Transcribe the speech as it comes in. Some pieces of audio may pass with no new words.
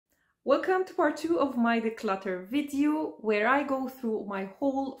Welcome to part 2 of my declutter video, where I go through my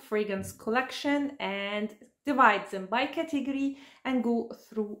whole fragrance collection and divide them by category and go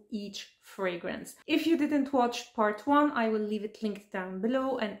through each fragrance. If you didn't watch part 1, I will leave it linked down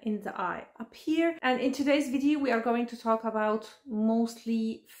below and in the eye up here. And in today's video, we are going to talk about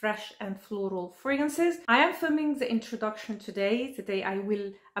mostly fresh and floral fragrances. I am filming the introduction today, the day I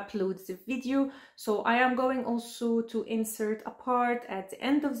will upload the video. So I am going also to insert a part at the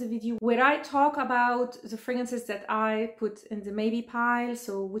end of the video where I talk about the fragrances that I put in the maybe pile,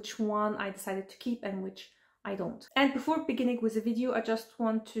 so which one I decided to keep and which I don't. And before beginning with the video, I just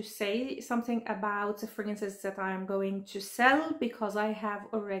want to say something about the fragrances that I am going to sell, because I have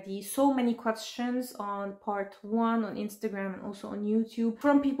already so many questions on part 1 on Instagram and also on YouTube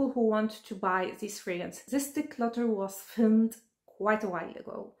from people who want to buy this fragrance. This declutter was filmed quite a while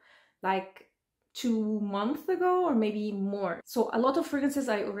ago, like 2 months ago or maybe more. So a lot of fragrances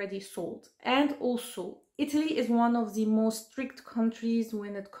I already sold. And also, Italy is one of the most strict countries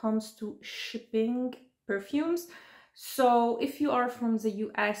when it comes to shipping perfumes. So if you are from the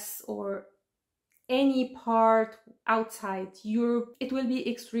US or any part outside Europe, it will be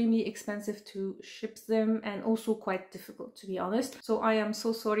extremely expensive to ship them and also quite difficult, to be honest. So I am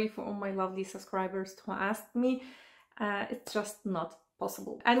so sorry for all my lovely subscribers who asked me. It's just not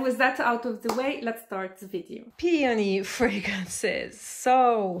possible. And with that out of the way, let's start the video. Peony Fragrances.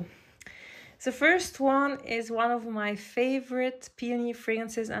 So the first one is one of my favorite Peony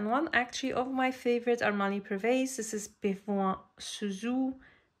Fragrances and one actually of my favorite Armani Breves. This is Buonasera.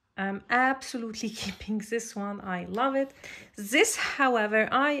 I'm absolutely keeping this one. I love it. This, however,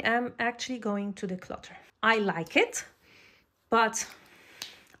 I am actually going to declutter. I like it, but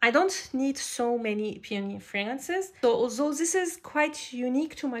I don't need so many Peony fragrances. So although this is quite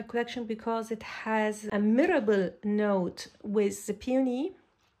unique to my collection because it has a mirable note with the peony,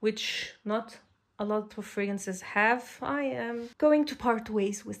 which not a lot of fragrances have, I am going to part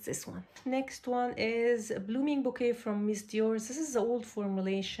ways with this one. Next one is a Blooming Bouquet from Miss Dior's. This is the old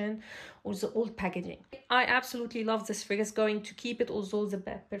formulation or the old packaging. I absolutely love this fragrance, going to keep it, although the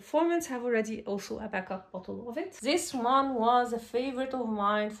bad performance have already also a backup bottle of it. This one was a favorite of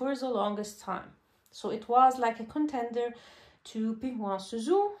mine for the longest time. So it was like a contender to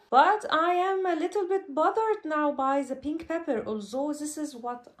Buonasera, but I am a little bit bothered now by the pink pepper, although this is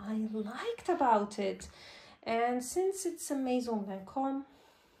what I liked about it. And since it's a Maison Lancôme,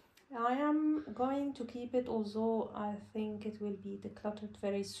 I am going to keep it, although I think it will be decluttered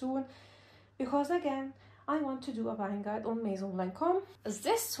very soon, because again, I want to do a buying guide on Maison Lancôme.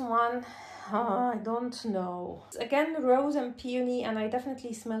 This one, I don't know. Again, rose and peony, and I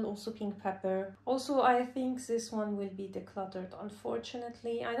definitely smell also pink pepper. Also, I think this one will be decluttered,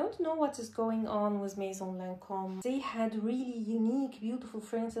 unfortunately. I don't know what is going on with Maison Lancôme. They had really unique, beautiful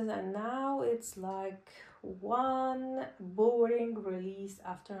fragrances, and now it's like one boring release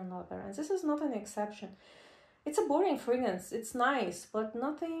after another. And this is not an exception. It's a boring fragrance. It's nice, but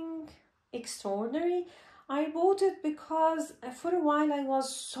nothing extraordinary. I bought it because for a while I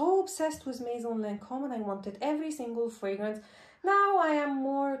was so obsessed with Maison Lancôme and I wanted every single fragrance. Now I am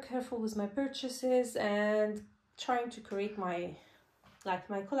more careful with my purchases and trying to create my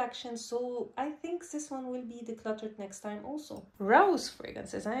collection, so I think this one will be decluttered next time also. Rose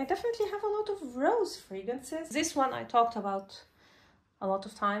fragrances, and I definitely have a lot of rose fragrances. This one I talked about a lot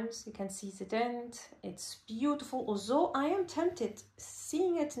of times. You can see the dent. It's beautiful, although I am tempted,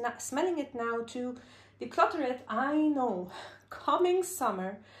 seeing it now, smelling it now, to declutter it. I know coming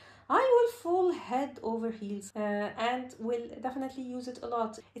summer I will fall head over heels and will definitely use it a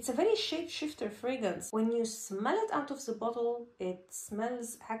lot. It's a very shapeshifter fragrance. When you smell it out of the bottle, it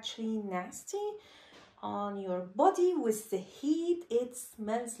smells actually nasty. On your body with the heat, it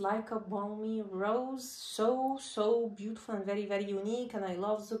smells like a balmy rose. So beautiful and very unique, and I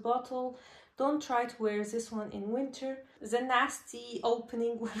love the bottle. Don't try to wear this one in winter. The nasty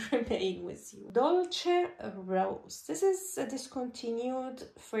opening will remain with you. Dolce Rose. This is a discontinued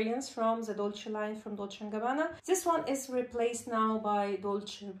fragrance from the Dolce line from Dolce & Gabbana. This one is replaced now by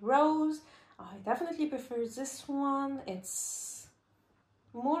Dolce Rose. I definitely prefer this one. It's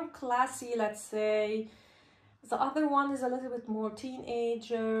more classy, let's say. The other one is a little bit more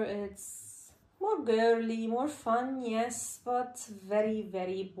teenager. It's more girly, more fun, yes, but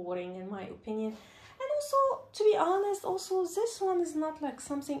very boring in my opinion. And also, to be honest, also this one is not like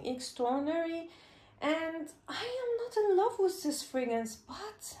something extraordinary, and I am not in love with this fragrance,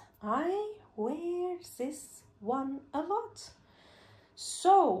 but I wear this one a lot.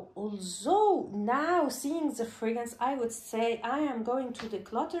 So, although now seeing the fragrance, I would say I am going to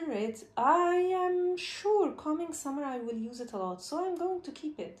declutter it, I am sure coming summer I will use it a lot, so I'm going to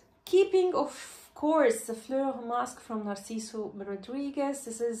keep it. Keeping, of course, the Floral Mask from Narciso Rodriguez.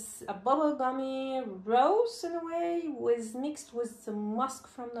 This is a bubblegummy rose in a way, mixed with the musk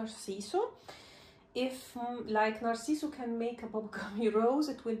from Narciso. If like Narciso can make a bubblegummy rose,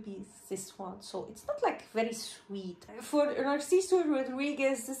 it will be this one. So it's not like very sweet. For Narciso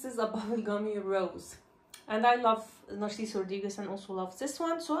Rodriguez, this is a bubblegummy rose. And I love Narciso Rodriguez and also love this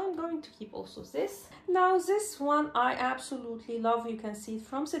one. So I'm going to keep also this. Now this one I absolutely love. You can see it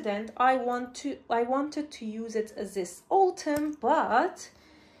from the dent. I wanted to use it as this autumn, but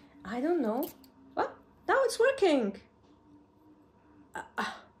I don't know. Well, now it's working.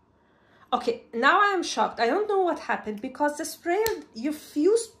 Okay, now I am shocked. I don't know what happened because the sprayer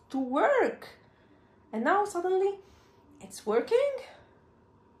refused to work. And now suddenly it's working?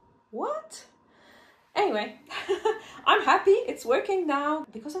 What? Anyway, I'm happy it's working now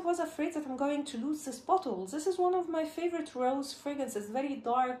because I was afraid that I'm going to lose this bottle. This is one of my favorite rose fragrances. Very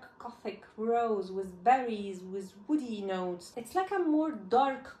dark gothic rose with berries, with woody notes. It's like a more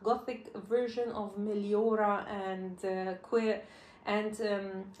dark gothic version of Meliora and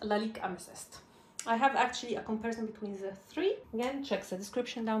Lalique Amethyst. I have actually a comparison between the three. Again, check the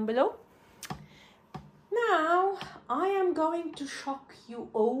description down below. Now, I am going to shock you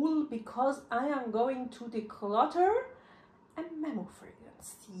all because I am going to declutter a memo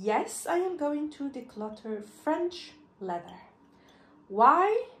fragrance. Yes, I am going to declutter French leather.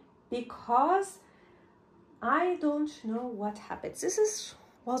 Why? Because I don't know what happened. This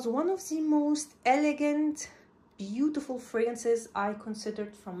was one of the most elegant, beautiful fragrances I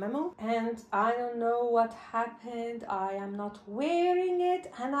considered from Memo, and I don't know what happened. I am not wearing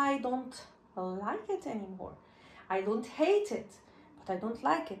it and I don't like it anymore. I don't hate it, but I don't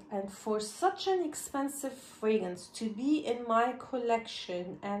like it. And for such an expensive fragrance to be in my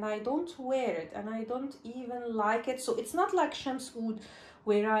collection and I don't wear it and I don't even like it, so it's not like Shams Oud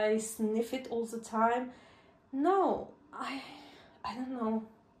where I sniff it all the time. No, I don't know.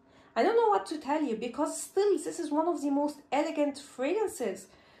 I don't know what to tell you because still this is one of the most elegant fragrances.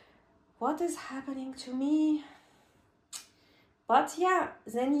 What is happening to me? But yeah,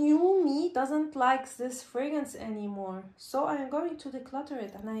 the new me doesn't like this fragrance anymore. So I'm going to declutter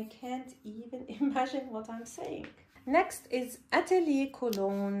it and I can't even imagine what I'm saying. Next is Atelier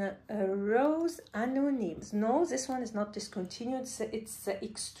Cologne Rose Anonyme. No, this one is not discontinued. It's the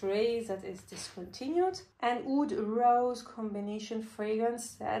X-Ray that is discontinued. An Oud Rose combination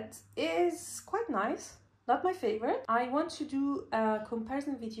fragrance that is quite nice. Not my favorite. I want to do a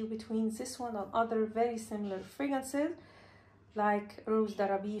comparison video between this one and other very similar fragrances, like Rose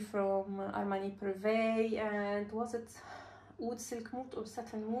d'Arabie from Armani Breve, and was it Oud Silk Mood or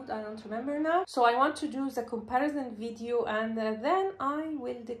Satin Mood? I don't remember now. So I want to do the comparison video and then I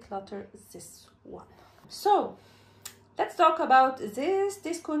will declutter this one. So let's talk about this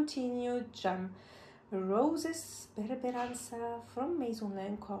discontinued gem, Roses Berberanza from Maison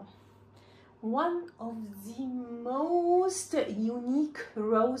Lancôme. One of the most unique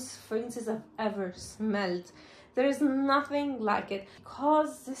rose fragrances I've ever smelled. There is nothing like it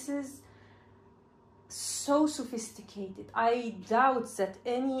because this is so sophisticated. I doubt that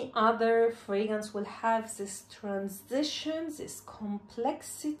any other fragrance will have this transition, this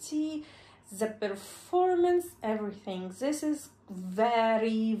complexity, the performance, everything. This is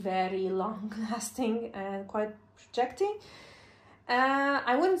very, very long lasting and quite projecting.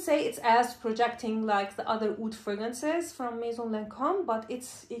 I wouldn't say it's as projecting like the other Oud fragrances from Maison Lancôme, but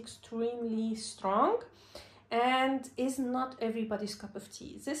it's extremely strong and is not everybody's cup of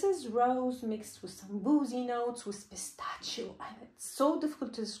tea. This is rose mixed with some boozy notes, with pistachio, and it's so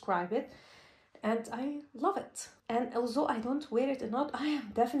difficult to describe it, and I love it. And although I don't wear it a lot, I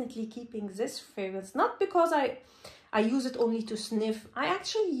am definitely keeping this fragrance, not because I use it only to sniff. I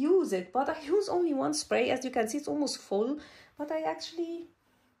actually use it, but I use only one spray. As you can see, it's almost full, but I actually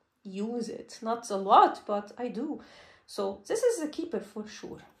use it. Not a lot, but I do. So this is a keeper for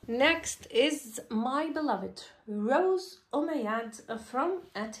sure. Next is my beloved Rose Omeillade from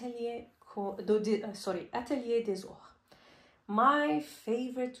Atelier des Ors. My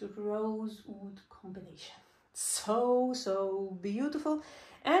favorite rose oud combination. So beautiful,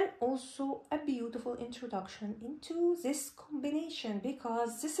 and also a beautiful introduction into this combination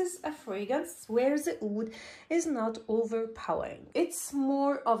because this is a fragrance where the oud is not overpowering. It's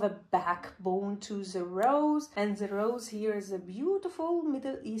more of a backbone to the rose, and the rose here is a beautiful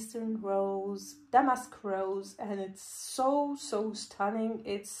Middle Eastern rose, damask rose, and it's so stunning.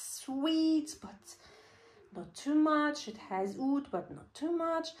 It's sweet but not too much. It has oud, but not too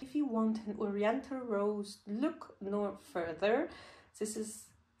much. If you want an oriental rose, look no further. This is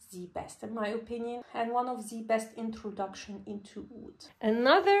the best in my opinion, and one of the best introduction into oud.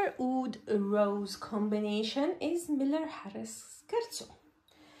 Another oud rose combination is Miller Harris Scherzo.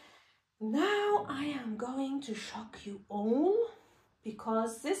 Now I am going to shock you all,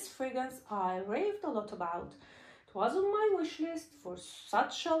 because this fragrance I raved a lot about. It was on my wish list for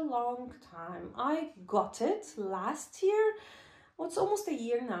such a long time. I got it last year. Well, it's almost a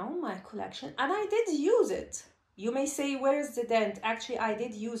year now, my collection, and I did use it. You may say, where's the dent? Actually, I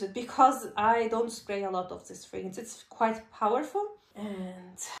did use it because I don't spray a lot of this fragrance. It's quite powerful,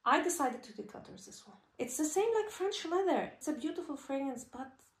 and I decided to declutter this one. It's the same like French leather. It's a beautiful fragrance,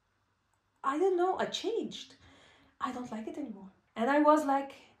 but I don't know, I changed. I don't like it anymore. And I was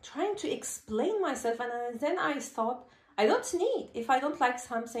like trying to explain myself, and then I thought, I don't need. If I don't like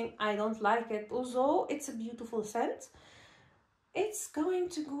something, I don't like it. Although it's a beautiful scent, it's going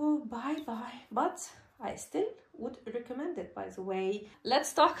to go bye-bye, but I still would recommend it, by the way.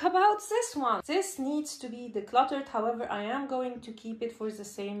 Let's talk about this one. This needs to be decluttered. However, I am going to keep it for the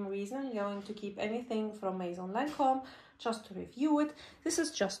same reason. I'm going to keep anything from Maison Lancôme just to review it. This is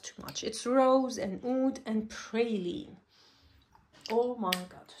just too much. It's rose and oud and praline. Oh my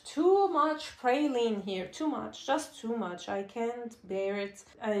god, too much praline here, too much, just too much. I can't bear it.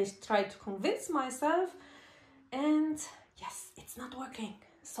 I tried to convince myself, and yes, it's not working.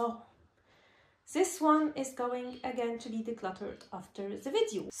 So this one is going again to be decluttered after the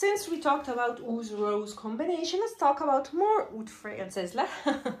video. Since we talked about oud rose combination, let's talk about more oud fragrances.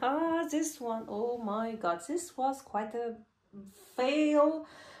 This one, oh my god, this was quite a fail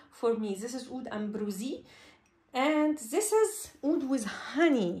for me. This is Oud Ambroisie, and this is oud with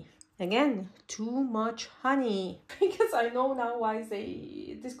honey. Again, too much honey, because I know now why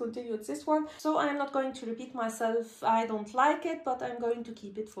they discontinued this one. So I'm not going to repeat myself. I don't like it, but I'm going to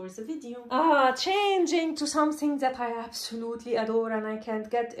keep it for the video. Changing to something that I absolutely adore and I can't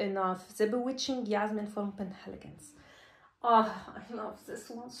get enough. The Bewitching Jasmine from Penhaligon's. I love this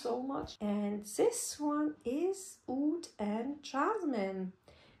one so much. And this one is oud and jasmine.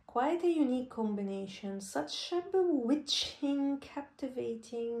 Quite a unique combination. Such a bewitching,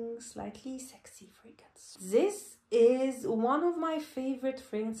 captivating, slightly sexy fragrance. This is one of my favorite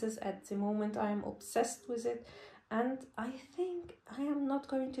fragrances at the moment. I am obsessed with it, and I think I am not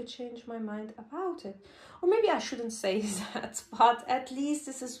going to change my mind about it. Or maybe I shouldn't say that, but at least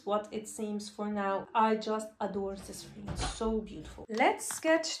this is what it seems for now. I just adore this fragrance, so beautiful. Let's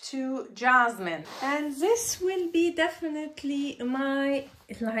get to jasmine, and this will be definitely my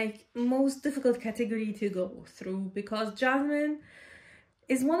most difficult category to go through, because jasmine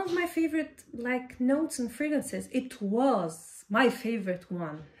is one of my favorite notes and fragrances. It was my favorite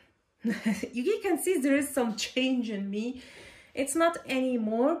one. You can see there is some change in me. It's not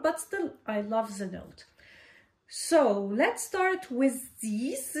anymore, but still I love the note. So let's start with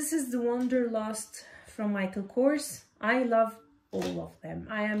these. This is the Wanderlust from Michael Kors. I love all of them.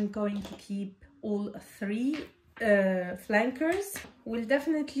 I am going to keep all three flankers. We'll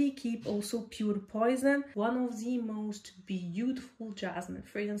definitely keep also Pure Poison, one of the most beautiful jasmine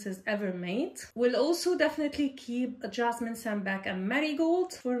fragrances ever made. We'll also definitely keep Jasmine Sambac and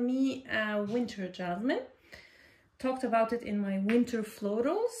Marigold. For me, winter jasmine. Talked about it in my winter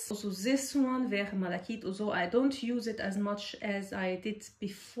florals. Also this one, Vert Malachite, although I don't use it as much as I did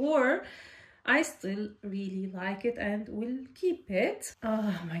before, I still really like it and will keep it.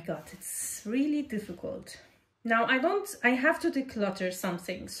 Oh my god, it's really difficult. Now I have to declutter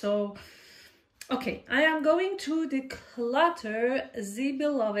something, so okay, I am going to declutter the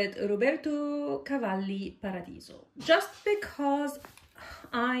beloved Roberto Cavalli Paradiso, just because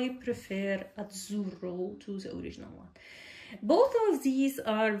I prefer Azzurro to the original one. Both of these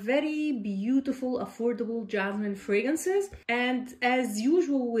are very beautiful, affordable jasmine fragrances, and as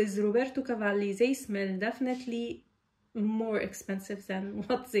usual with Roberto Cavalli, they smell definitely more expensive than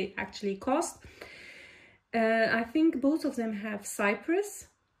what they actually cost. I think both of them have cypress,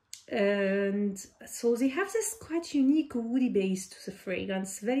 and so they have this quite unique woody base to the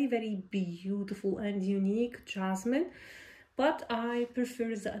fragrance. Very, very beautiful and unique jasmine. But I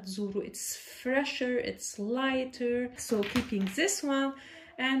prefer the Azzurro. It's fresher, it's lighter. So keeping this one,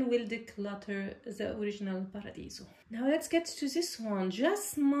 and we'll declutter the original Paradiso. Now let's get to this one,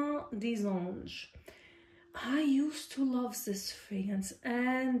 Jasmin des Anges. I used to love this fragrance,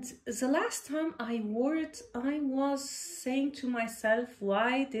 and the last time I wore it, I was saying to myself,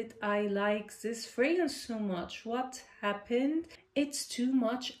 why did I like this fragrance so much? What happened? It's too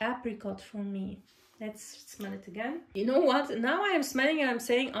much apricot for me. Let's smell it again. You know what? Now I am smelling and I'm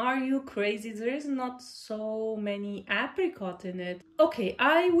saying, are you crazy? There is not so many apricot in it. Okay,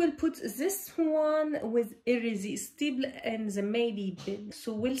 I will put this one with Irrésistible in the maybe bin.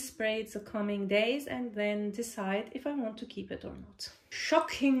 So we'll spray it the coming days and then decide if I want to keep it or not.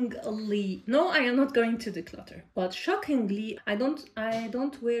 Shockingly, no, I am not going to declutter, but shockingly, I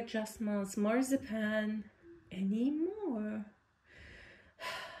don't wear Jasmine's Marzipan anymore.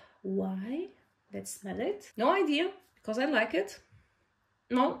 Why? Let's smell it. No idea, because I like it.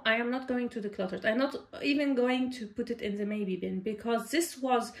 No, I am not going to declutter it. I'm not even going to put it in the maybe bin, because this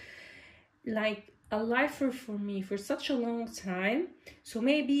was like a lifer for me for such a long time. So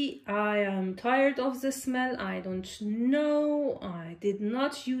maybe I am tired of the smell. I don't know. I did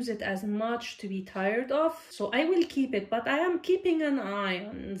not use it as much to be tired of. So I will keep it, but I am keeping an eye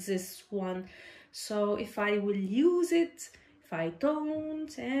on this one. So if I will use it, I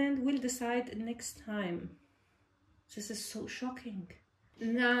don't, and we'll decide next time. This is so shocking.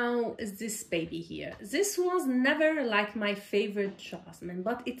 Now is this baby here. This was never like my favorite jasmine,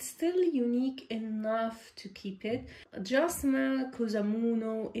 but it's still unique enough to keep it. Jasmine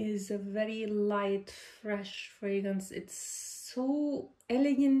Cusamuno is a very light, fresh fragrance. It's so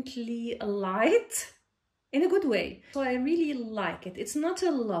elegantly light. In a good way. So I really like it. It's not a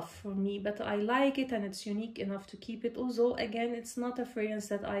love for me, but I like it and it's unique enough to keep it. Although, again, it's not a fragrance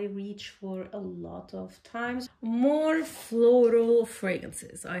that I reach for a lot of times. More floral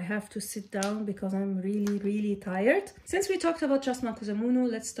fragrances. I have to sit down because I'm really tired. Since we talked about Jasmine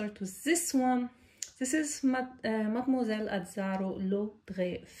Cusamuno, let's start with this one. This is Mademoiselle Azzaro L'Eau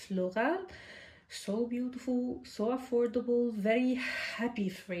Breve Floral. So beautiful, so affordable, very happy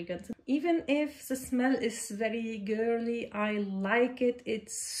fragrance. Even if the smell is very girly, I like it.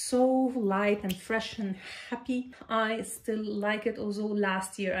 It's so light and fresh and happy. I still like it, although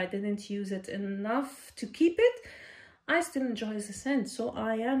last year I didn't use it enough to keep it. I still enjoy the scent, so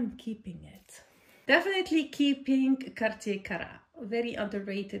I am keeping it. Definitely keeping Cartier Cara. Very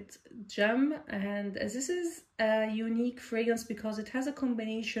underrated gem, and this is a unique fragrance because it has a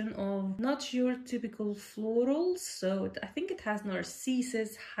combination of not your typical florals, so I think it has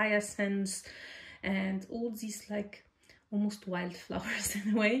narcissus, hyacinths, and all these like almost wildflowers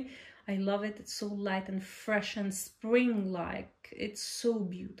in a way. I love it. It's so light and fresh and spring-like. It's so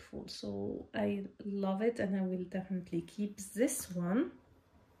beautiful, so I love it, and I will definitely keep this one.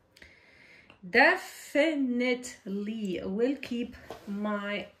 Definitely will keep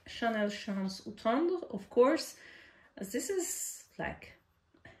my Chanel Chance Au Tendre, of course. This is like,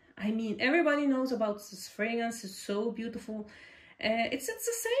 I mean, everybody knows about this fragrance. It's so beautiful. It's the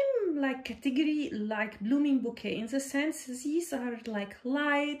same like category like Blooming Bouquet, in the sense these are like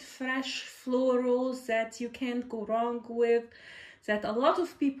light, fresh florals that you can't go wrong with, that a lot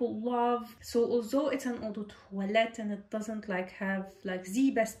of people love. So although it's an eau de toilette and it doesn't like have like the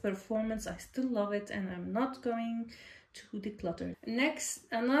best performance, I still love it and I'm not going to declutter. Next,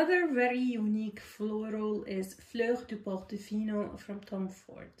 another very unique floral is Fleur du Portofino from Tom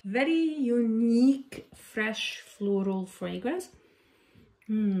Ford. Very unique, fresh floral fragrance.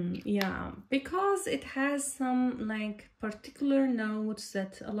 Yeah, because it has some like particular notes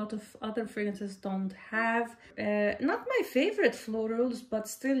that a lot of other fragrances don't have. Not my favorite florals, but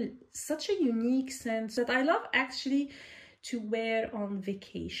still such a unique scent that I love actually to wear on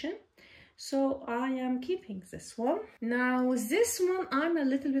vacation. So I am keeping this one. Now this one I'm a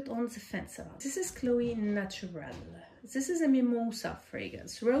little bit on the fence about. This is Chloé Naturelle. This is a mimosa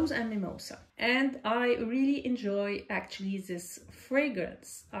fragrance, rose and mimosa, and I really enjoy actually this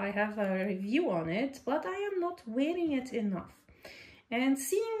fragrance. I have a review on it, but I am not wearing it enough. And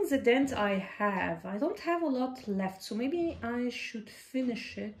seeing the dent I have, I don't have a lot left, so maybe I should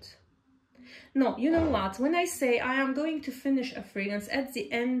finish it. No, you know what, when I say I am going to finish a fragrance, at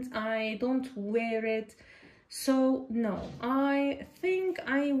the end I don't wear it. So no, I think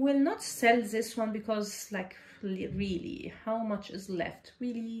I will not sell this one because like really how much is left?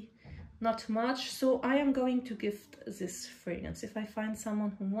 Really not much. So I am going to gift this fragrance. If I find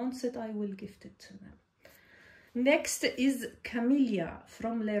someone who wants it, I will gift it to them. Next is Camellia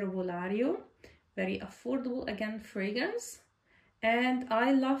from L'Herbolario. Very affordable again fragrance, and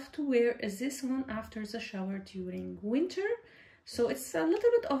I love to wear this one after the shower during winter. So it's a little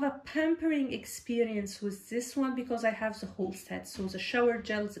bit of a pampering experience with this one because I have the whole set. So the shower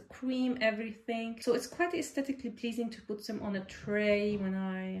gel, the cream, everything. So it's quite aesthetically pleasing to put them on a tray when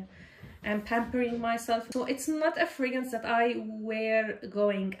I am pampering myself. So it's not a fragrance that I wear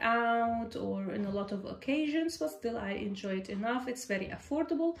going out or in a lot of occasions, but still I enjoy it enough. It's very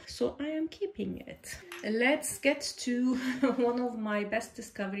affordable, so I am keeping it. Let's get to one of my best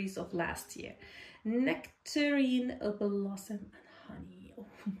discoveries of last year. Nectarine, Blossom and Honey. Oh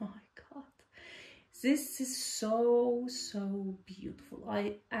my god. This is so beautiful.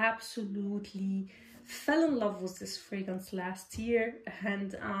 I absolutely fell in love with this fragrance last year,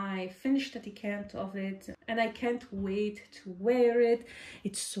 and I finished a decant of it, and I can't wait to wear it.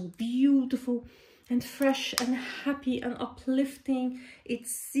 It's so beautiful and fresh and happy and uplifting.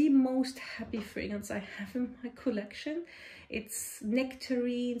 It's the most happy fragrance I have in my collection. It's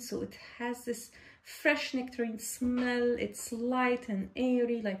nectarine, so it has this fresh nectarine smell. It's light and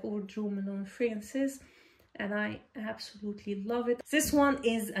airy like all Jo Malone fragrances, and I absolutely love it. This one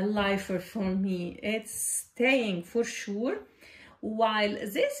is a lifer for me. It's staying for sure, while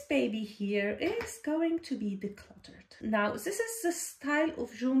this baby here is going to be decluttered. Now, this is the style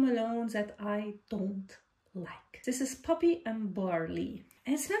of Jo Malone that I don't like. This is Poppy and Barley,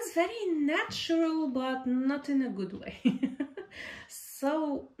 and it smells very natural, but not in a good way.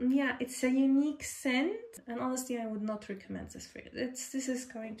 So yeah, it's a unique scent, and honestly I would not recommend this fragrance. This is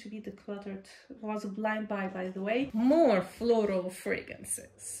going to be decluttered. It was a blind buy, by the way. More floral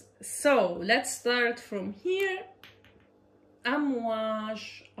fragrances. So let's start from here.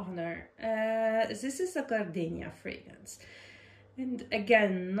 Amouage Honor. This is a gardenia fragrance, and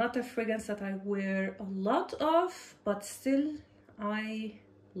again, not a fragrance that I wear a lot of, but still I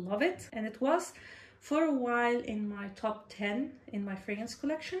love it, and it was for a while in my top 10 in my fragrance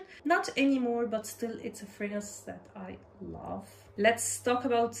collection. Not anymore, but still it's a fragrance that I love. Let's talk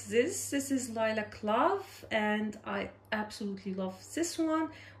about this. This is Lilac Love, and I absolutely love this one.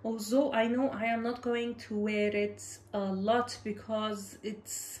 Although I know I am not going to wear it a lot because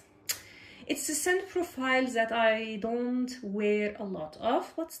it's the scent profile that I don't wear a lot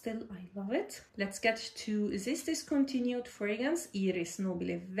of, but still I love it. Let's get to this discontinued fragrance, Iris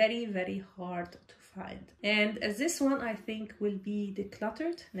Nobile. Very hard to find, and this one I think will be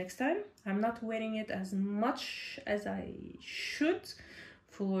decluttered next time. I'm not wearing it as much as I should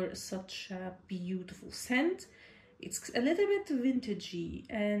for such a beautiful scent. It's a little bit vintagey,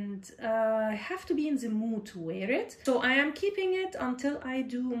 and I have to be in the mood to wear it. So I am keeping it until I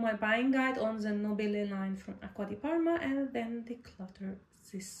do my buying guide on the Nobile line from Acqua di Parma, and then declutter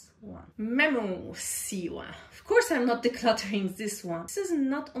this one. Memo Siwa. Of course I'm not decluttering this one. This is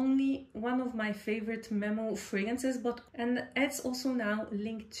not only one of my favorite Memo fragrances, and it's also now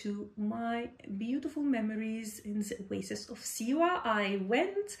linked to my beautiful memories in the Oasis of Siwa. I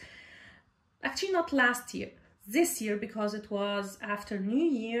went, actually not last year, this year, because it was after New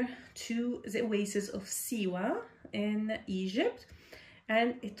Year, to the Oasis of Siwa in Egypt,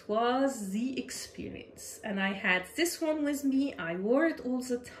 and it was the experience. And I had this one with me. I wore it all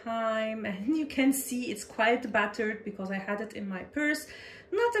the time, and you can see it's quite battered because I had it in my purse.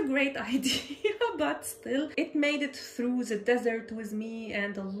 Not a great idea, but still it made it through the desert with me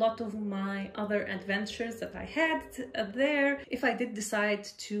and a lot of my other adventures that I had there. If I did decide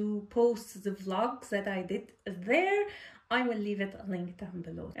to post the vlogs that I did there, I will leave it a link down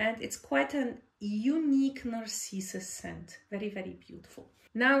below. And it's quite an unique narcissus scent. Very beautiful.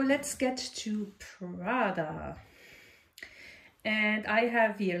 Now let's get to Prada. And I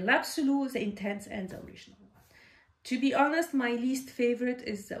have here L'Absolu, the Intense, and the original. To be honest, my least favorite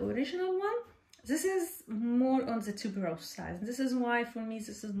is the original one. This is more on the tuberose side. This is why for me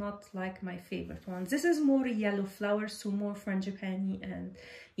this is not like my favorite one. This is more yellow flowers, so more frangipani and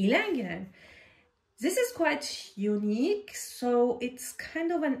ylang ylang. This is quite unique, so it's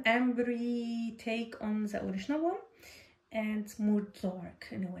kind of an ambery take on the original one, and more dark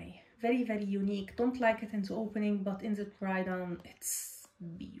in a way. Very unique. Don't like it in the opening, but in the dry down it's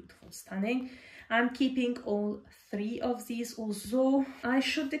beautiful, stunning. I'm keeping all three of these, although I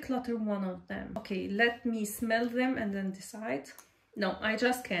should declutter one of them. Okay, let me smell them and then decide. No, I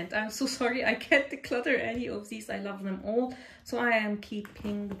just can't. I'm so sorry, I can't declutter any of these. I love them all, so I am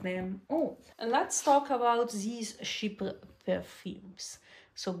keeping them all. And let's talk about these Chypre perfumes.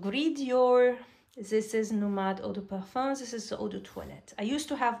 So Gris Dior, this is Nomade Eau de Parfum, this is the Eau de Toilette. I used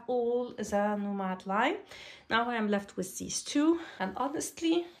to have all the Nomade line. Now I am left with these two, and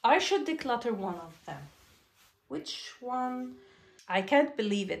honestly, I should declutter one of them. Which one? I can't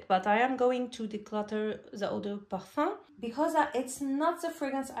believe it, but I am going to declutter the Eau de Parfum because it's not the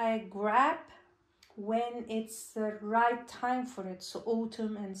fragrance I grab when it's the right time for it, so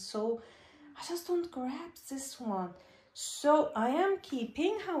autumn, and so I just don't grab this one. So I am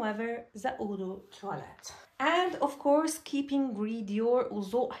keeping, however, the Eau de Toilette. And of course keeping Gris Dior,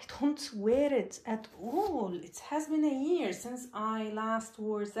 although I don't wear it at all. It has been a year since I last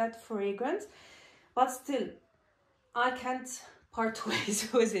wore that fragrance, but still I can't part ways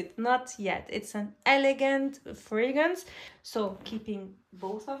with it. Not yet. It's an elegant fragrance, so keeping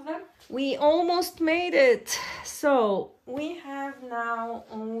both of them. We almost made it. So we have now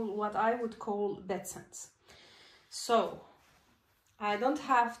all what I would call bed scents. So I don't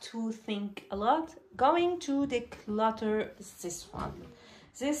have to think a lot. Going to declutter this one.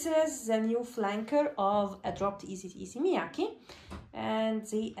 This is the new flanker of A Dropped Easy Miyake, and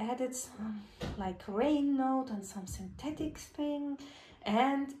they added some like rain note and some synthetic thing,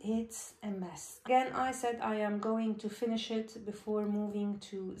 and it's a mess. Again, I said I am going to finish it before moving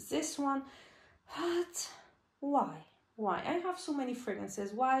to this one, but why? I have so many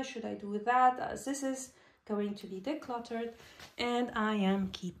fragrances. Why should I do that? As this is going to be decluttered, and I am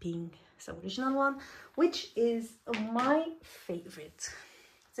keeping the original one, which is my favorite.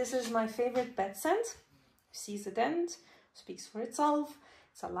 This is my favorite bed scent. You see the dent, speaks for itself.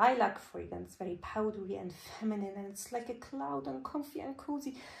 It's a lilac fragrance, very powdery and feminine, and it's like a cloud and comfy and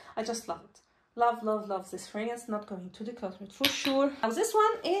cozy. I just love it. Love this fragrance. Not going to declutter it for sure. Now this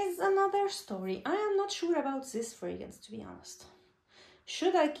one is another story. I am not sure about this fragrance, to be honest.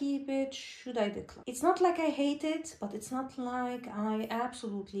 Should I keep it? Should I declutter? It's not like I hate it, but it's not like I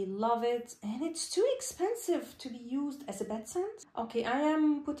absolutely love it. And it's too expensive to be used as a bed scent. Okay, I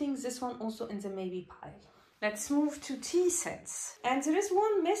am putting this one also in the maybe pile. Let's move to tea scents. And there is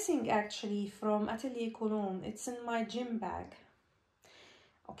one missing actually from Atelier Cologne. It's in my gym bag.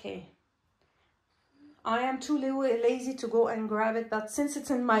 Okay. I am too lazy to go and grab it, but since it's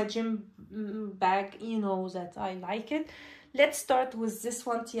in my gym bag, you know that I like it. Let's start with this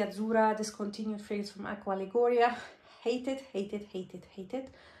one, Tea Azzurra, discontinued fragrance from Acqua Liguria. Hate it.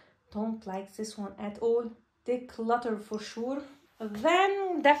 Don't like this one at all. Declutter for sure.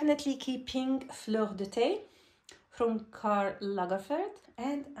 Then definitely keeping Fleur de Thé from Karl Lagerfeld.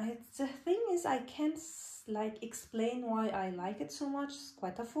 And the thing is, I can't like explain why I like it so much. It's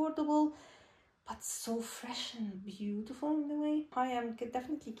quite affordable, but so fresh and beautiful in a way. I am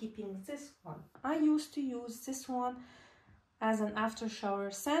definitely keeping this one. I used to use this one as an after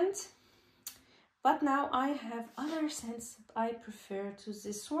shower scent, but now I have other scents that I prefer to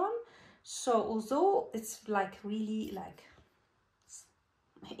this one. So although it's like really like,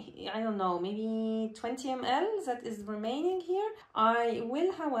 I don't know, maybe 20 ml that is remaining here, I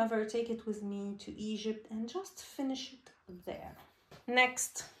will however take it with me to Egypt and just finish it there.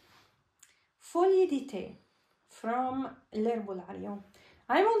 Next, Folie d'été from L'Herbolario.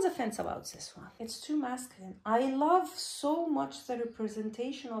 I'm on the fence about this one. It's too masculine. I love so much the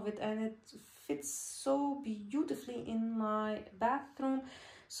representation of it, and it fits so beautifully in my bathroom.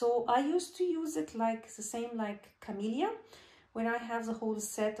 So I used to use it like the same like Camellia, when I have the whole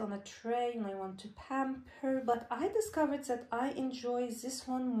set on a tray and I want to pamper. But I discovered that I enjoy this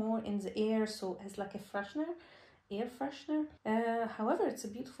one more in the air, so as like a freshener, air freshener. However, it's a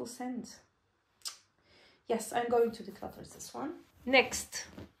beautiful scent. Yes, I'm going to declutter this one. Next,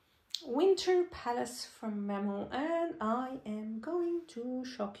 Winter Palace from Memo, and I am going to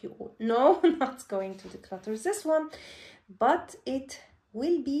shock you all. No, not going to declutter this one, but it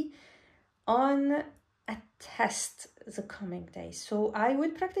will be on a test the coming days. So I will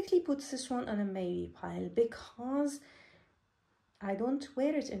practically put this one on a maybe pile because I don't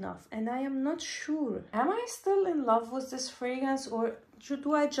wear it enough, and I am not sure. Am I still in love with this fragrance, or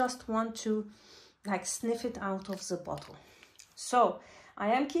do I just want to like sniff it out of the bottle? So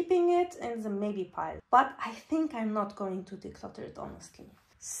I am keeping it in the maybe pile, but I think I'm not going to declutter it, honestly.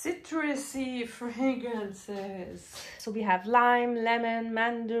 Citrusy fragrances. So we have lime, lemon,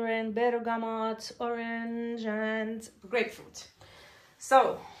 mandarin, bergamot, orange, and grapefruit.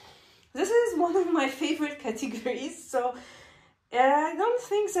 So this is one of my favorite categories. So I don't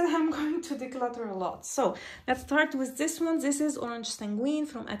think that I'm going to declutter a lot. So let's start with this one. This is Orange Sanguine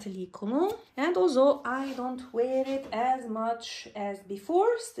from Atelier Cologne. And although I don't wear it as much as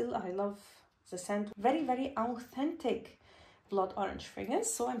before, still I love the scent. Very, very authentic blood orange fragrance,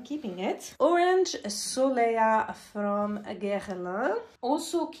 so I'm keeping it. Orange Soleil from Guerlain.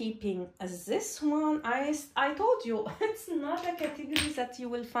 Also keeping this one. I told you, it's not a category that you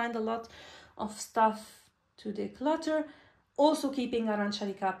will find a lot of stuff to declutter. Also keeping Arancia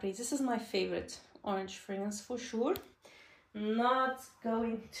di Capri. This is my favorite orange fragrance for sure. Not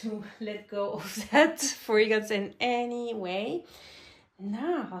going to let go of that fragrance in any way.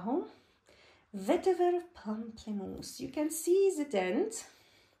 Now, Vetiver Pamplemousse. You can see the dent.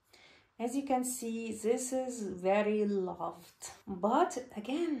 As you can see, this is very loved. But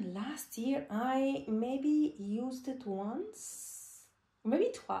again, last year I maybe used it once.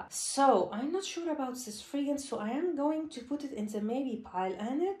 maybe twice. So I'm not sure about this fragrance, so I am going to put it in the maybe pile,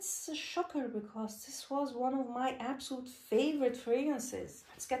 and it's a shocker because this was one of my absolute favorite fragrances.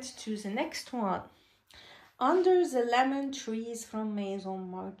 Let's get to the next one. Under the Lemon Trees from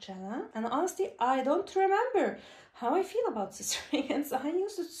Maison Margiela. And honestly, I don't remember how I feel about this fragrance. I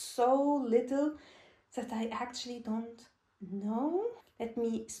used it so little that I actually don't know. Let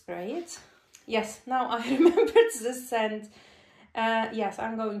me spray it. Yes, now I remembered this scent. Yes,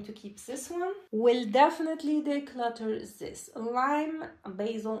 I'm going to keep this one. Will definitely declutter this. Lime,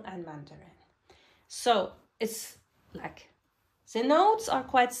 basil, and mandarin. So it's like, the notes are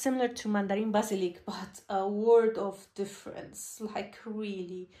quite similar to mandarin basilic, but a world of difference. Like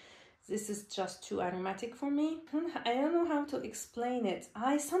really, this is just too aromatic for me. I don't know how to explain it.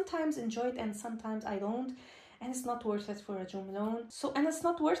 I sometimes enjoy it and sometimes I don't. And it's not worth it for a Jo Malone. So, and it's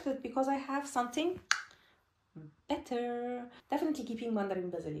not worth it because I have something better. Definitely keeping mandarin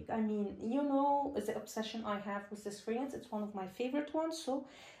basilic. I mean, you know the obsession I have with this fragrance. It's one of my favorite ones. So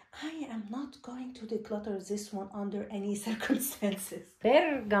I am not going to declutter this one under any circumstances.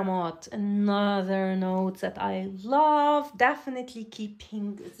 Bergamot, another note that I love. Definitely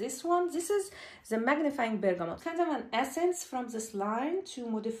keeping this one. This is the magnifying bergamot. Kind of an essence from this line to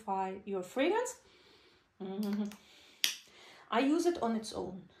modify your fragrance. I use it on its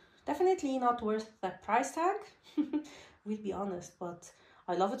own. Definitely not worth the price tag. We'll be honest, but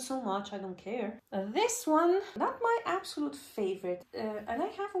I love it so much, I don't care. This one, not my absolute favorite. And I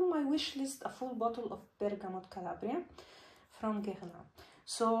have on my wish list a full bottle of Bergamot Calabria from Guerlain.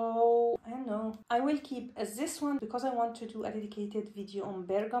 So, I don't know. I will keep this one because I want to do a dedicated video on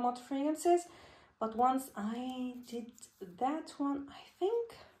Bergamot fragrances. But once I did that one, I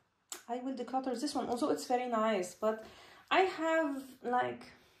think I will declutter this one. Also, it's very nice. But I have like,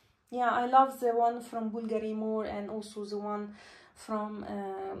 yeah, I love the one from Bulgari more, and also the one from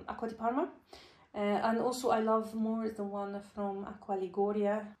Acqua di Parma, and also I love more the one from Acqua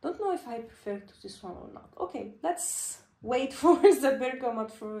Liguria. Don't know if I prefer to this one or not. Okay, let's wait for the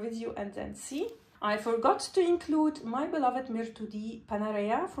bergamot for a video and then see. I forgot to include my beloved Myrto di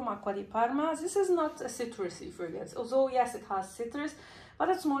Panarea from Acqua di Parma. This is not a citrusy fragrance, although yes, it has citrus, but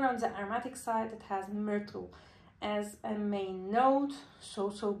it's more on the aromatic side. It has myrtle as a main note. So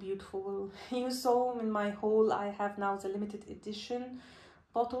beautiful. You saw in my haul I have now the limited edition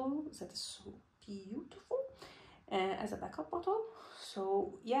bottle that is so beautiful as a backup bottle.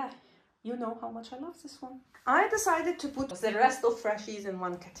 So yeah, you know how much I love this one. I decided to put the rest of freshies in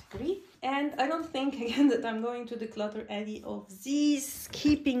one category, and I don't think again that I'm going to declutter any of these,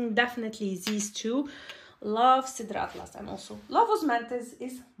 keeping definitely these two. Love Cedar Atlas, and also Love Osmanthus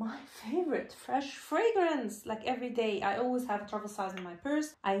is my favorite fresh fragrance. Like every day, I always have a travel size in my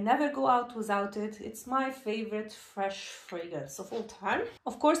purse. I never go out without it. It's my favorite fresh fragrance of all time.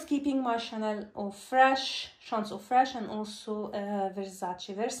 Of course, keeping my Chanel Eau Fraiche, Chance Eau Fraiche, and also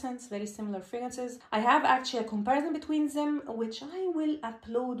Versace Versens, very similar fragrances. I have actually a comparison between them, which I will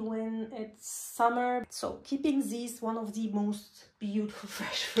upload when it's summer. So keeping these, one of the most beautiful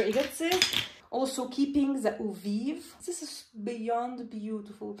fresh fragrances. Also keeping the Eau Vive. This is beyond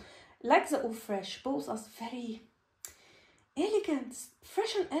beautiful. Like the Eau Fraiche, both are very elegant,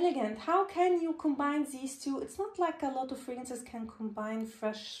 fresh and elegant. How can you combine these two? It's not like a lot of fragrances can combine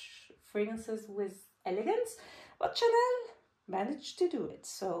fresh fragrances with elegance, but Chanel managed to do it.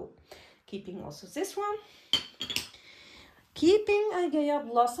 So keeping also this one. Keeping Aegea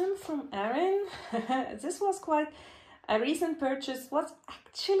Blossom from Erin. This was quite a recent purchase, was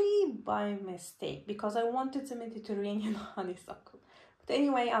actually by mistake because I wanted the Mediterranean honeysuckle. But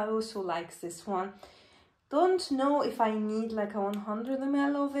anyway, I also like this one. Don't know if I need like a 100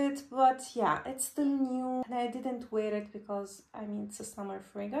 ml of it, but yeah, it's still new and I didn't wear it because I mean it's a summer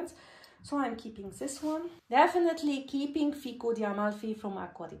fragrance. So I'm keeping this one. Definitely keeping Fico di Amalfi from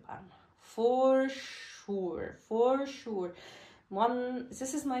Acqua di Parma. For sure, for sure.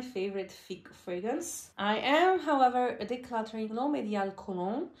 This is my favorite fig fragrance. I am, however, decluttering L'Eau Medial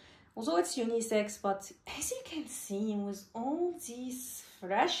Cologne. Although it's unisex, but as you can see, with all these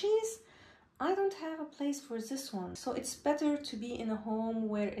freshies, I don't have a place for this one. So it's better to be in a home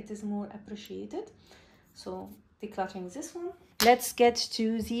where it is more appreciated. So decluttering this one. Let's get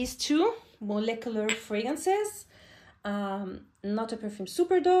to these two molecular fragrances. Not a Perfume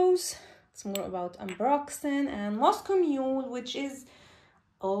Superdose. It's more about Ambroxan and Moscow Mule, which is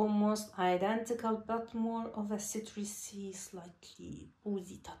almost identical, but more of a citrusy, slightly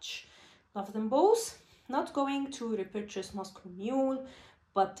boozy touch. Love them both. Not going to repurchase Moscow Mule,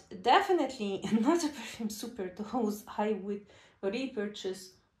 but definitely not a Perfume Superdose I would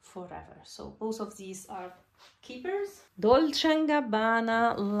repurchase forever. So both of these are keepers. Dolce &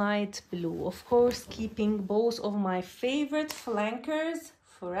 Gabbana Light Blue. Of course, keeping both of my favorite flankers,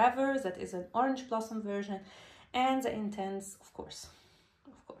 Forever, that is an orange blossom version, and the Intense, of course.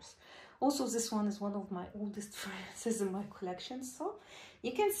 Also, this one is one of my oldest fragrances in my collection, so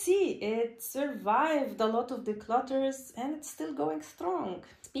you can see it survived a lot of declutters and it's still going strong.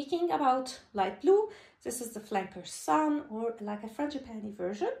 Speaking about light blue, this is the Flanker Sun, or like a frangipani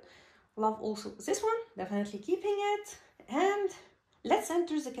version. Love also this one, definitely keeping it. And let's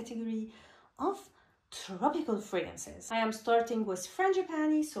enter the category of tropical fragrances. I am starting with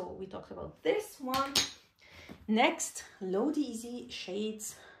frangipani, so we talked about this one. Next, Lodi Easy Shade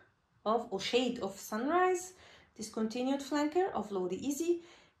of Sunrise, discontinued flanker of Lodi Easy,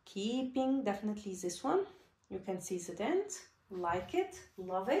 keeping definitely this one. You can see the dent, like it,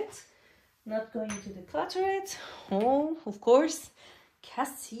 love it. Not going to declutter it. Oh, of course,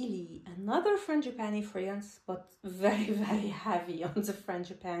 Cassili, another frangipani fragrance, but very, very heavy on the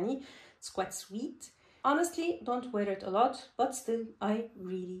frangipani. It's quite sweet. Honestly, don't wear it a lot, but still, I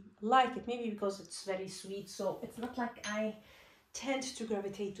really like it. Maybe because it's very sweet, so it's not like I tend to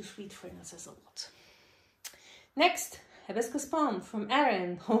gravitate to sweet fragrances a lot. Next, Hibiscus Palm from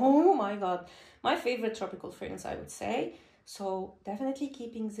Erin. Oh my god, my favorite tropical fragrance, I would say. So definitely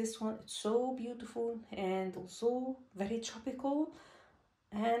keeping this one. It's so beautiful and also very tropical.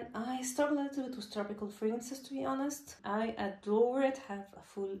 And I struggle a little bit with tropical fragrances, to be honest. I adore it, have a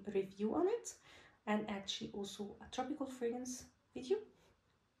full review on it, and actually also a tropical fragrance video.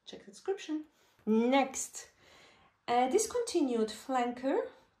 Check the description. Next, a discontinued flanker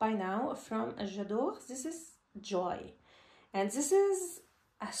by now from J'adore. This is Joy, and this is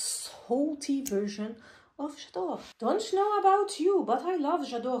a salty version of J'adore. Don't know about you, but I love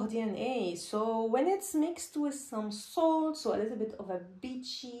J'adore DNA. So when it's mixed with some salt, so a little bit of a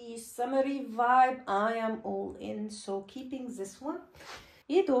beachy, summery vibe, I am all in. So keeping this one.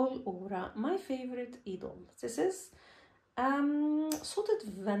 Idol Aura, my favorite Idol. This is salted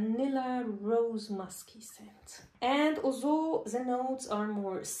vanilla rose musky scent. And although the notes are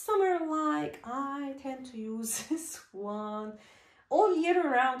more summer-like, I tend to use this one all year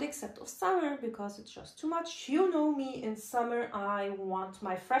around except of summer because it's just too much. You know me, in summer I want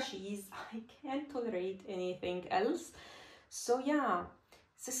my freshies. I can't tolerate anything else. So yeah,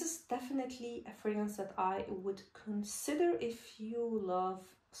 this is definitely a fragrance that I would consider if you love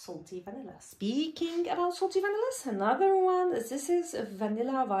salty vanilla. Speaking about salty vanillas, another one, this is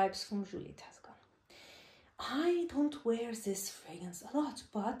Vanilla Vibes from Juliette Hascon. I don't wear this fragrance a lot,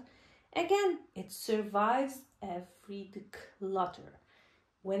 but again, it survives every declutter.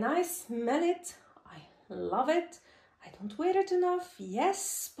 When I smell it, I love it. I don't wear it enough,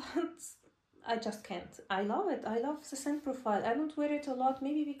 yes, but I just can't. I love it. I love the scent profile. I don't wear it a lot,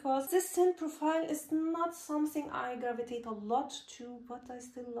 maybe because this scent profile is not something I gravitate a lot to, but I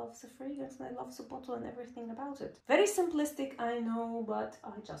still love the fragrance and I love the bottle and everything about it. Very simplistic, I know, but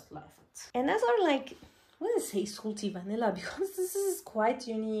I just love it. Another, like, I wouldn't say salty vanilla because this is quite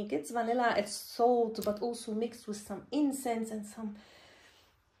unique. It's vanilla, it's salt, but also mixed with some incense and some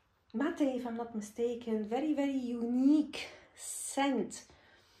mate, if I'm not mistaken. Very, very unique scent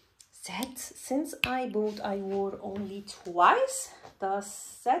that since I bought, I wore only twice.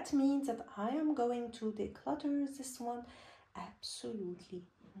 Does that mean that I am going to declutter this one? Absolutely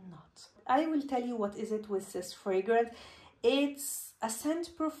not. I will tell you what is it with this fragrance. It's a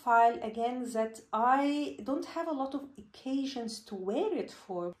scent profile, again, that I don't have a lot of occasions to wear it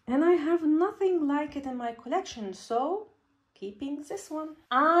for. And I have nothing like it in my collection, so keeping this one.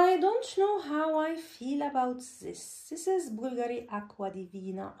 I don't know how I feel about this. This is Bulgari Acqua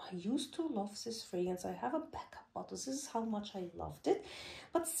Divina. I used to love this fragrance. I have a backup bottle. This is how much I loved it.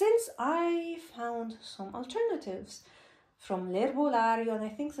 But since I found some alternatives from L'Herbolario, and I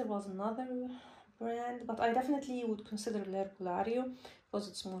think there was another brand, but I definitely would consider L'Herbolario because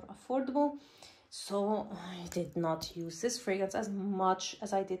it's more affordable. So I did not use this fragrance as much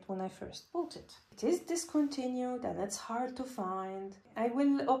as I did when I first bought it. It is discontinued and it's hard to find. I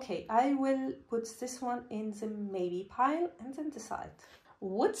will put this one in the maybe pile and then decide.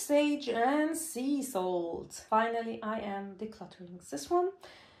 Wood Sage and Sea Salt. Finally, I am decluttering this one.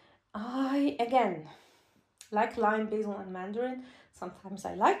 I, again, like lime, basil and mandarin. Sometimes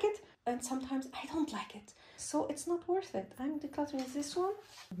I like it and sometimes I don't like it. So it's not worth it. I'm decluttering this one.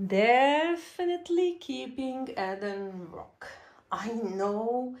 Definitely keeping Eden Rock. I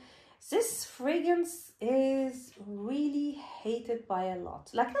know this fragrance is really hated by a lot.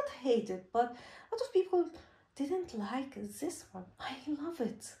 Like, not hated, but a lot of people didn't like this one. I love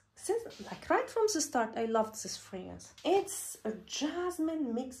it. Since, like, right from the start, I loved this fragrance. It's a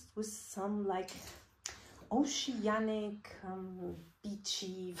jasmine mixed with some, like, oceanic,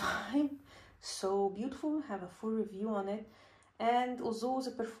 beachy vibe. So beautiful, have a full review on it. And although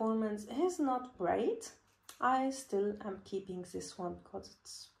the performance is not great, I still am keeping this one because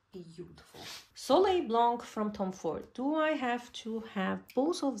it's beautiful. Soleil Blanc from Tom Ford. Do I have to have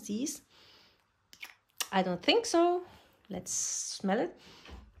both of these? I don't think so. Let's smell it.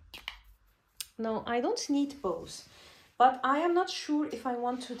 No, I don't need both. But I am not sure if I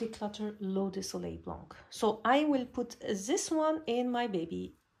want to declutter L'Eau de Soleil Blanc. So I will put this one in my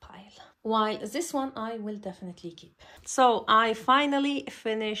baby pile, while this one I will definitely keep. So I finally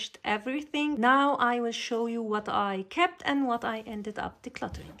finished everything. Now I will show you what I kept and what I ended up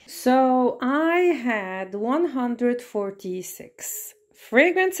decluttering. So I had 146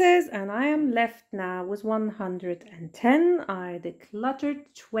 fragrances and I am left now with 110. I decluttered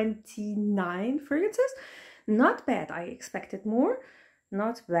 29 fragrances. Not bad. I expected more.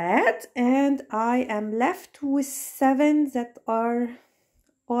 Not bad. And I am left with 7 that are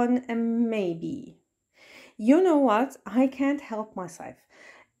on a maybe. You know what? I can't help myself.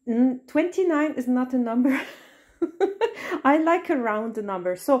 29 is not a number. I like a round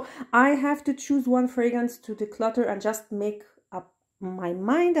number. So I have to choose one fragrance to declutter and just make up my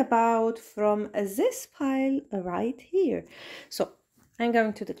mind about from this pile right here. So I'm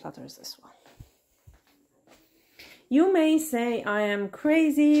going to declutter this one. You may say I am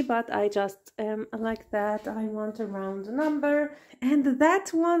crazy, but I just am like that. I want a round number. And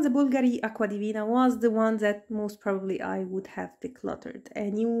that one, the Bulgari Acqua Divina, was the one that most probably I would have decluttered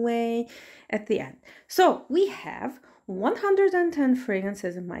anyway at the end. So we have 110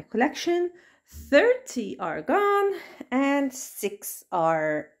 fragrances in my collection. 30 are gone and 6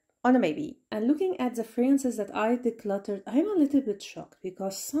 are on a maybe. And looking at the fragrances that I decluttered, I'm a little bit shocked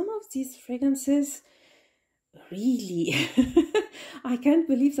because some of these fragrances really I can't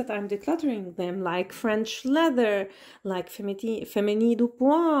believe that I'm decluttering them, like French leather, like Féminin du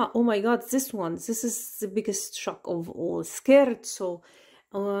Bois. Oh my god, this one, this is the biggest shock of all. Scherzo,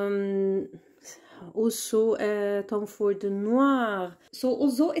 also Tom Ford Noir. So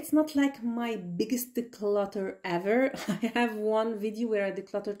although it's not like my biggest declutter ever, I have one video where I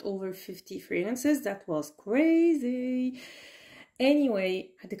decluttered over 50 fragrances. That was crazy.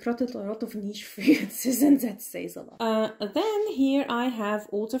 Anyway, I decluttered a lot of niche fragrances and that says a lot. Then here I have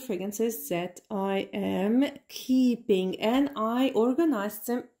all the fragrances that I am keeping and I organized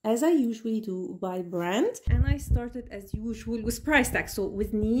them as I usually do by brand. And I started as usual with price tag, so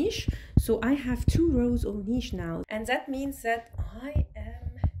with niche. So I have 2 rows of niche now. And that means that I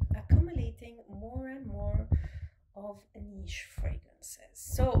am accumulating more and more of niche fragrances.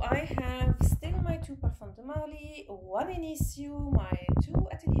 So I have still my 2 Parfums de Marly, 1 Initio, my 2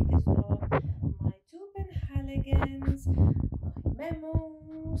 Atelier des Ors, my 2 Penhaligon's, my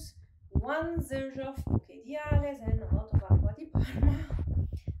Memos, 1 Xerjoff Bouquet d'Ales, and a lot of Acqua di Parma,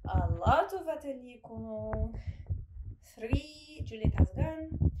 a lot of Atelier Cologne, 3 Juliette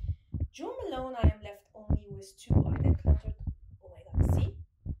Asgan. Jo Malone I am left only with 2 I decluttered. Oh my god, see?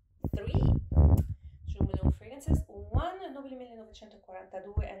 3 Jo Malone fragrances, 1 Nobile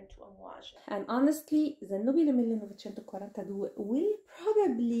 1942 and 2 Amouage. And honestly, the Nobile 1942 will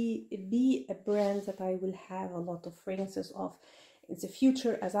probably be a brand that I will have a lot of fragrances of in the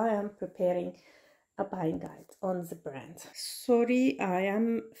future as I am preparing a buying guide on the brand. Sorry, I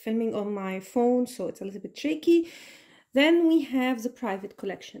am filming on my phone, so it's a little bit shaky. Then we have the private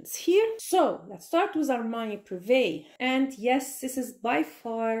collections here. So let's start with Armani Privé. And yes, this is by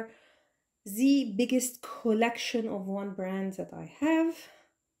far the biggest collection of one brand that I have.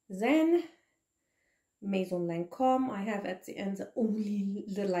 Then Maison Lancôme. I have at the end the only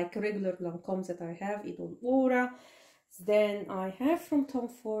like regular Lancômes that I have, Idol Aura. Then I have from Tom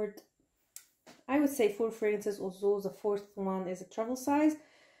Ford, I would say 4 fragrances, although the 4th one is a travel size.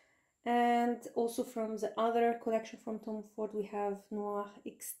 And also from the other collection from Tom Ford we have Noir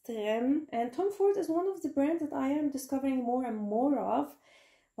Extrême. And Tom Ford is one of the brands that I am discovering more and more of.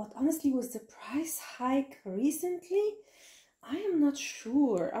 But honestly, with the price hike recently, I am not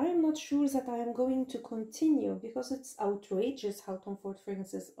sure. I am not sure that I am going to continue because it's outrageous how Tom Ford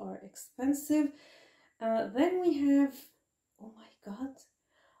fragrances are expensive. Then we have, oh my god,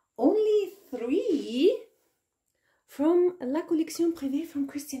 only 3 from La Collection Privée from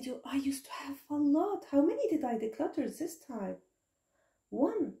Christian Dior. I used to have a lot. How many did I declutter this time?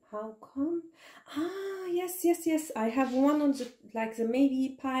 1. How come? Ah, yes. I have 1 on the like the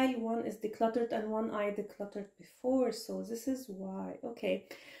maybe pile. 1 is decluttered and 1 I decluttered before. So this is why. Okay.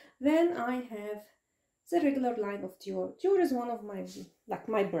 Then I have the regular line of Dior. Dior is one of my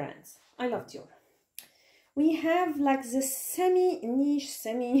my brands. I love Dior. We have like the semi-niche,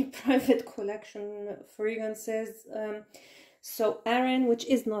 semi-private collection fragrances. So Aran, which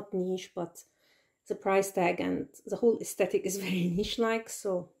is not niche, but the price tag and the whole aesthetic is very niche-like.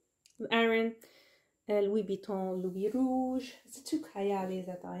 So Aran, Louis Vuitton, Louis Rouge, the two Kayali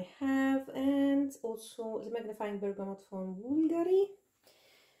that I have, and also the Magnifying Bergamot from Bulgari.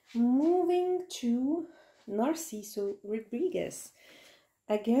 Moving to Narciso Rodriguez.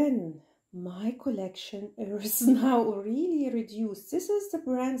 Again, my collection is now really reduced. This is the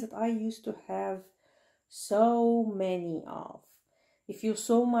brand that I used to have so many of. If you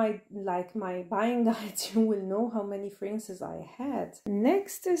saw my buying guides, you will know how many fragrances I had.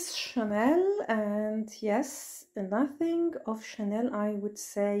 Next is Chanel, and yes, nothing of Chanel I would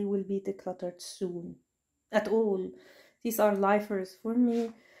say will be decluttered soon at all. These are lifers for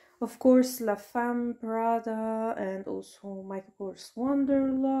me. Of course, La Femme, Prada, and also Michael Kors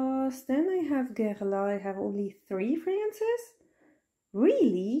Wanderlust. Then I have Guerlain. I have only 3 fragrances.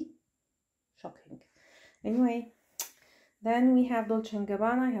 Really? Shocking. Anyway, then we have Dolce &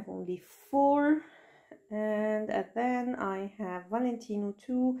 Gabbana. I have only 4. And then I have Valentino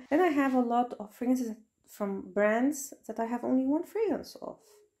too. Then I have a lot of fragrances from brands that I have only 1 fragrance of.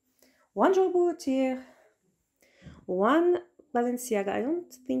 1 Jean Gaultier, 1 Balenciaga. I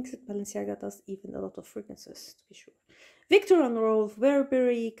don't think that Balenciaga does even a lot of fragrances, to be sure. Viktor & Rolf,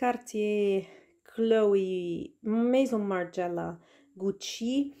 Burberry, Cartier, Chloe, Maison Margiela,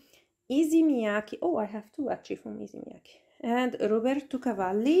 Gucci, Issey Miyake. Oh, I have 2 actually from Issey Miyake. And Roberto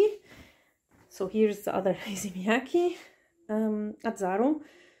Cavalli. So here's the other Issey Miyake. Azzaro,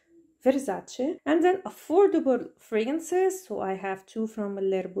 Versace. And then affordable fragrances. So I have 2 from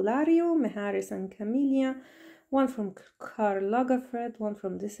L'Herbolario, Meharis and Camellia. 1 from Karl Lagerfeld, 1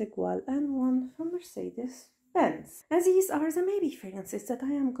 from Desigual, and 1 from Mercedes-Benz. And these are the maybe fragrances that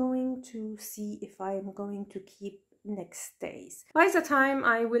I am going to see if I am going to keep next days. By the time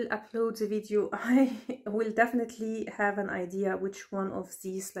I will upload the video, I will definitely have an idea which one of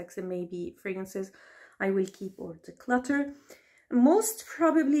these, like the maybe fragrances, I will keep or declutter. Most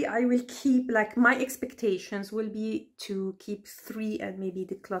probably I will keep, like my expectations will be to keep 3 and maybe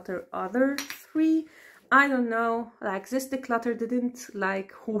declutter other 3. I don't know, like this declutter didn't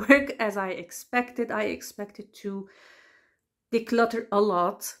like work as I expected. I expected to declutter a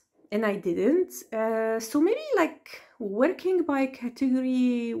lot and I didn't. So maybe like working by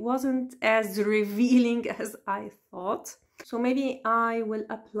category wasn't as revealing as I thought. So maybe I will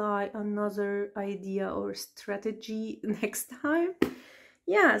apply another idea or strategy next time.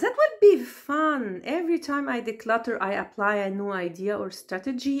 Yeah, that would be fun. Every time I declutter, I apply a new idea or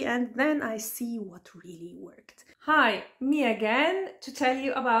strategy and then I see what really worked. Hi, me again to tell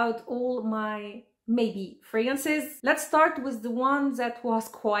you about all my maybe fragrances. Let's start with the one that was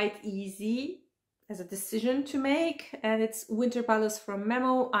quite easy as a decision to make, and it's Winter Palace from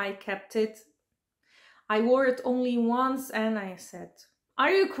Memo. I kept it. I wore it only once and I said,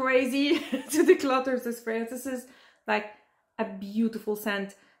 are you crazy to declutter this fragrance? This is like a beautiful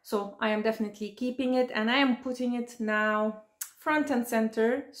scent, so I am definitely keeping it and I am putting it now front and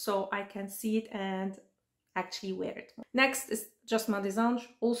center so I can see it and actually wear it. Next is Jasmin des Anges.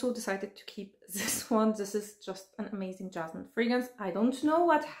 Also decided to keep this one. This is just an amazing jasmine fragrance. I don't know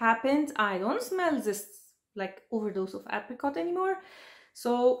what happened. I don't smell this like overdose of apricot anymore.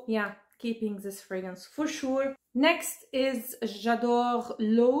 So yeah, keeping this fragrance for sure. Next is J'adore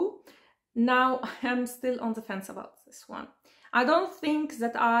l'eau. Now I am still on the fence about this one. I don't think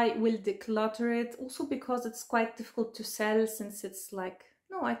that I will declutter it, also because it's quite difficult to sell since it's like,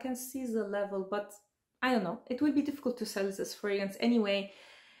 no, I can see the level, but I don't know, it will be difficult to sell this fragrance anyway.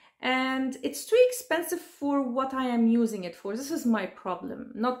 And it's too expensive for what I am using it for. This is my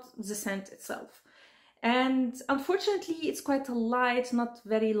problem, not the scent itself. And unfortunately, it's quite a light, not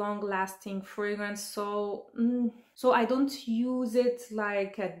very long-lasting fragrance, so I don't use it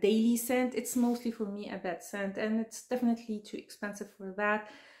like a daily scent. It's mostly for me a bed scent, and it's definitely too expensive for that.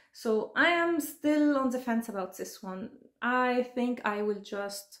 So I am still on the fence about this one. I think I will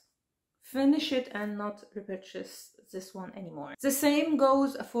just finish it and not repurchase this one anymore. The same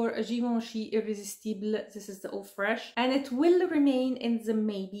goes for Givenchy Irrésistible. This is the Eau Fraiche, and it will remain in the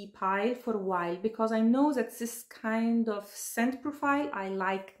maybe pile for a while because I know that this kind of scent profile I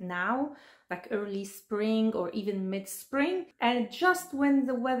like now, like early spring or even mid-spring, and just when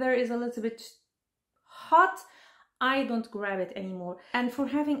the weather is a little bit hot, I don't grab it anymore. And for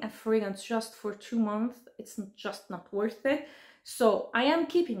having a fragrance just for 2 months, it's just not worth it. So I am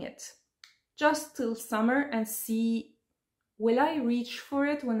keeping it just till summer and see, will I reach for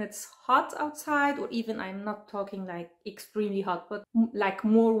it when it's hot outside, or even, I'm not talking like extremely hot, but like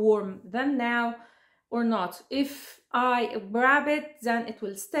more warm than now, or not. If I grab it, then it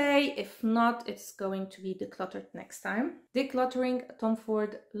will stay. If not, it's going to be decluttered next time. Decluttering Tom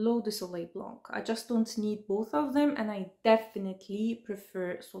Ford L'Eau de Soleil Blanc. I just don't need both of them, and I definitely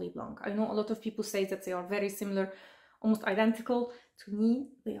prefer Soleil Blanc. I know a lot of people say that they are very similar, almost identical. To me,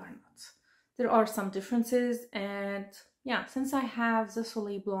 they are not. There are some differences, and yeah, since I have the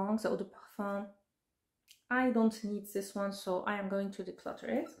Soleil Blanc, the Eau de Parfum, I don't need this one, so I am going to declutter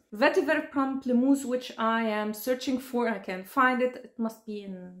it. Vetiver Pamplemousse, which I am searching for. I can't find it. It must be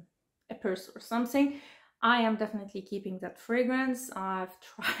in a purse or something. I am definitely keeping that fragrance. I've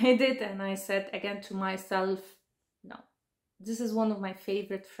tried it and I said again to myself, no, this is one of my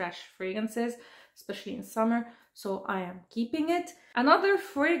favorite fresh fragrances, especially in summer, so I am keeping it. Another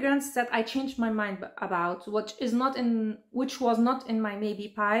fragrance that I changed my mind about, which was not in my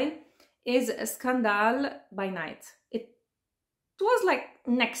maybe pile, is Scandale by Night. It was like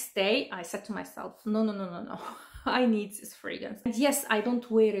next day I said to myself, no, I need this fragrance. And yes, I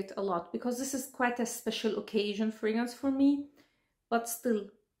don't wear it a lot because this is quite a special occasion fragrance for me, but still,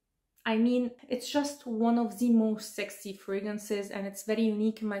 I mean, it's just one of the most sexy fragrances and it's very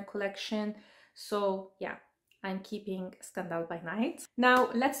unique in my collection. So yeah, I'm keeping Scandale by Night.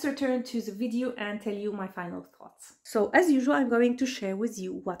 Now let's return to the video and tell you my final thoughts. So as usual, I'm going to share with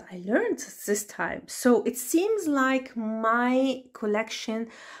you what I learned this time. So it seems like my collection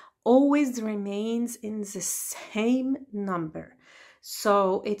always remains in the same number.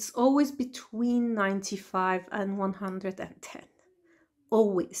 So it's always between 95 and 110.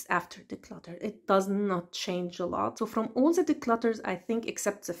 Always after declutter. It does not change a lot. So from all the declutters, I think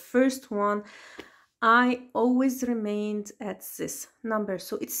except the first one, I always remained at this number.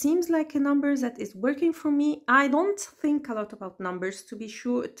 So it seems like a number that is working for me. I don't think a lot about numbers, to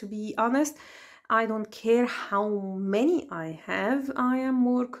be honest. I don't care how many I have. I am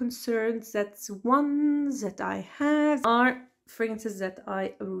more concerned that the ones that I have are fragrances that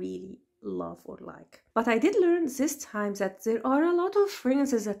I really love or like. But I did learn this time that there are a lot of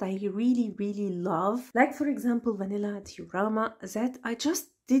fragrances that I really love. Like for example, Vanilla Diorama, that I just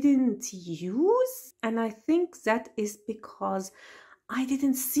didn't use, and I think that is because I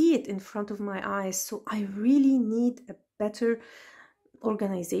didn't see it in front of my eyes. So I really need a better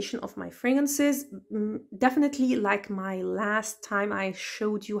organization of my fragrances. Definitely, like my last time I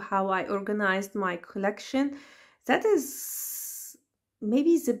showed you how I organized my collection, that is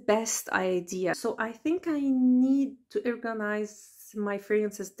maybe the best idea. So I think I need to organize my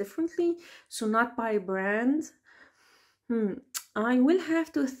fragrances differently, so not by brand. I will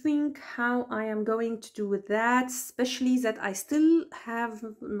have to think how I am going to do that, especially that I still have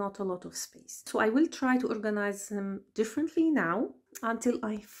not a lot of space. So I will try to organize them differently now until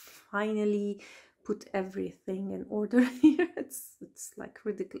I finally put everything in order here. It's like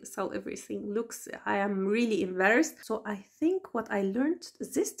ridiculous how everything looks. I am really embarrassed. So I think what I learned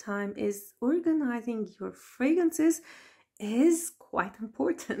this time is organizing your fragrances is quite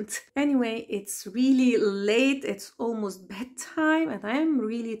important. Anyway, it's really late. It's almost bedtime and I am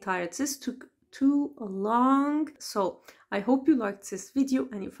really tired. This took too long. So I hope you liked this video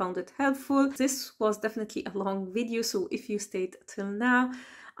and you found it helpful. This was definitely a long video, so if you stayed till now,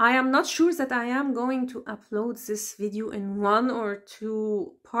 I am not sure that I am going to upload this video in 1 or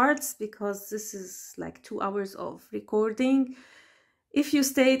 2 parts because this is like 2 hours of recording. If you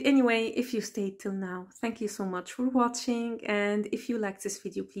stayed till now, thank you so much for watching, and if you liked this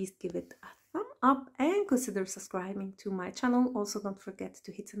video, please give it a thumb up and consider subscribing to my channel. Also, don't forget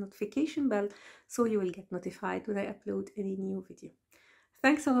to hit the notification bell so you will get notified when I upload any new video.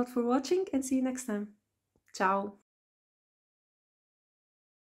 Thanks a lot for watching and see you next time. Ciao!